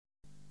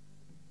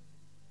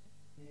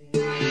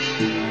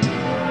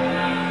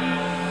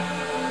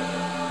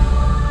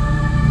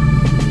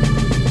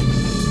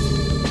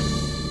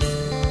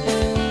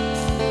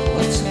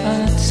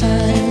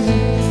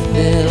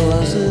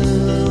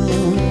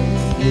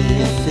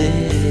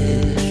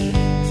fish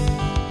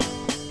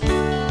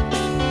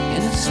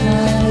in a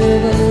small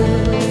river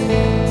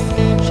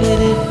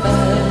shaded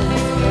by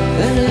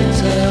very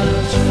tall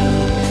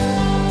trees.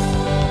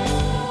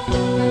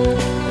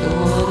 The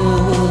water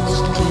was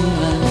clear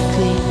and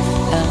clean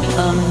and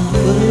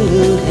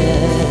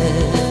unpolluted,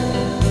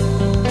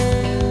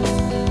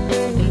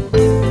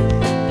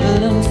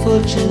 but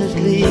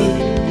unfortunately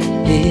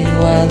he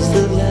was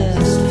the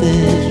last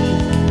fish.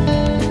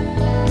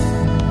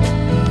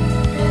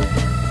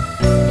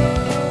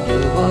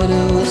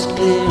 Was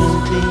clear and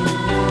clean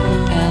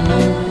and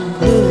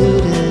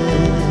unpolluted,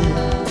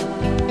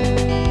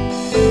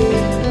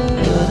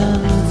 but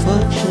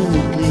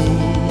unfortunately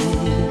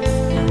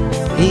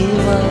he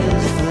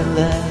was the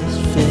last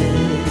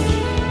fish.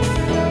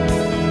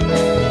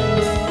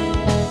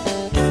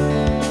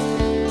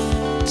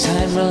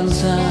 Time runs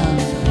on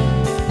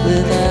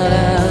without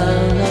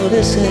our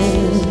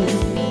noticing.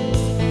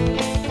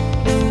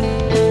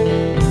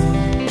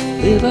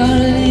 We've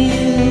already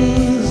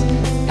used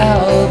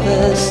our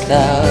best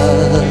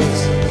hours.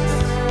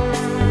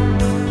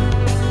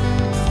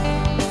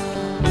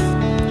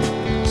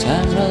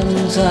 Time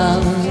runs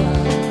on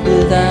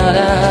without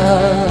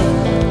our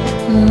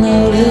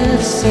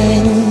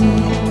noticing.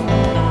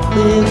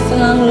 We've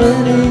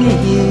already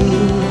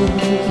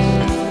used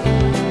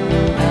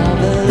our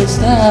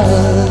best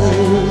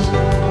hours.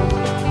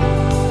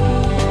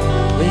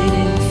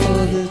 Waiting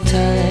for the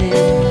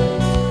time,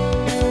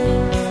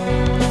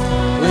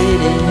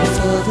 waiting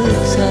for the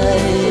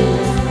time.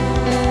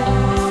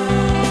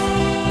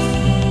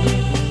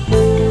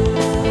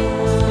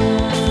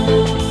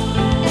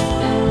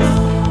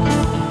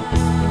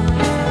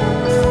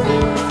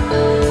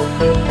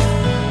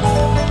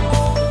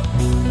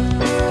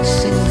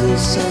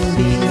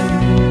 Sunbeam,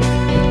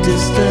 a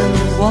distant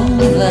one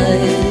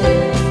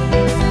light,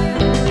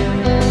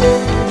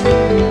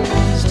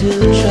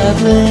 still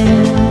traveling,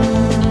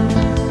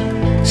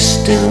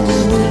 still